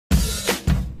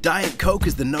Diet Coke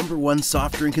is the #1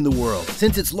 soft drink in the world.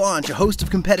 Since its launch, a host of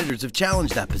competitors have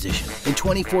challenged that position. In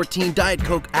 2014, Diet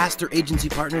Coke asked their agency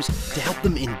partners to help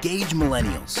them engage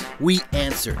millennials. We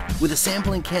answered with a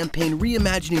sampling campaign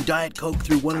reimagining Diet Coke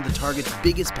through one of the target's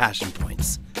biggest passion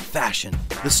points: fashion.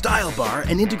 The Style Bar,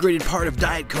 an integrated part of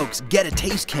Diet Coke's Get a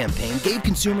Taste campaign, gave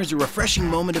consumers a refreshing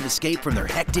moment of escape from their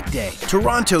hectic day.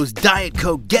 Toronto's Diet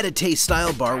Coke Get a Taste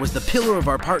Style Bar was the pillar of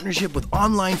our partnership with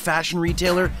online fashion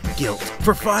retailer Gilt.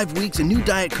 For 5 weeks, a new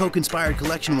Diet Coke-inspired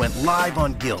collection went live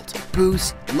on Gilt.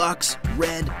 Boost, Luxe,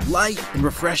 Red, Light, and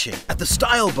Refreshing. At the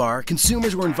Style Bar,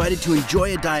 consumers were invited to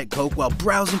enjoy a Diet Coke while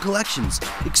browsing collections,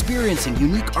 experiencing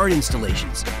unique art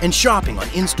installations, and shopping on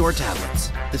in-store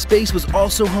tablets. The space was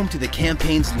also home to the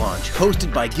campaign's launch,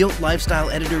 hosted by Gilt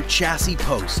lifestyle editor Chassis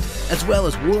Post, as well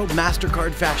as World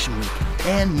MasterCard Fashion Week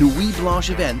and Nuit Blanche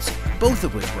events, both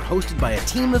of which were hosted by a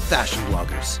team of fashion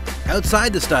bloggers.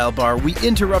 Outside the Style Bar, we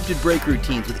interrupted break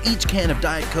routines with each can of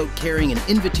Diet Coke carrying an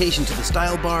invitation to the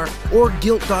Style Bar or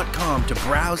Gilt.com to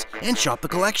browse and shop the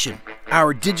collection.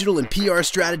 Our digital and PR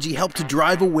strategy helped to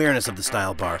drive awareness of the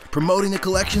Style Bar, promoting the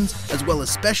collections as well as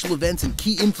special events and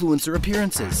key influencer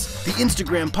appearances. The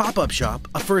Instagram pop-up shop,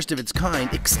 a first of its kind,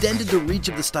 extended the reach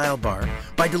of the Style Bar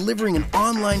by delivering an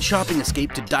online shopping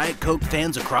escape to Diet Coke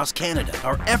fans across Canada.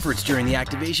 Our efforts during the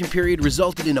activation period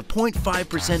resulted in a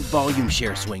 0.5% volume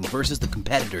share swing versus the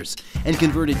competitors and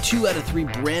converted 2 out of 3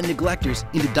 brand neglectors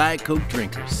into Diet Coke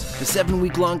drinkers. The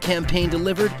 7-week-long campaign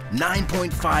delivered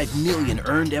 9.5 million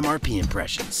earned MRP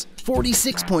impressions,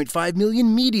 46.5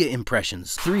 million media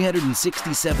impressions,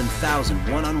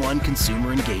 367,000 one-on-one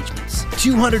consumer engagements,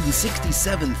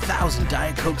 267,000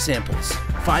 Diet Coke samples,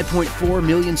 5.4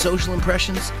 million social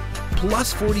impressions,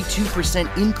 plus 42%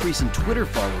 increase in Twitter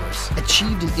followers,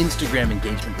 achieved an Instagram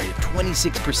engagement rate of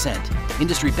 26%.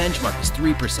 Industry benchmark is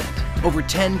 3%, over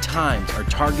 10 times our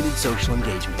targeted social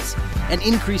engagements. An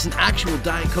increase in actual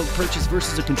Diet Coke purchase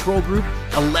versus a control group,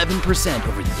 11%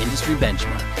 over the industry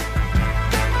benchmark.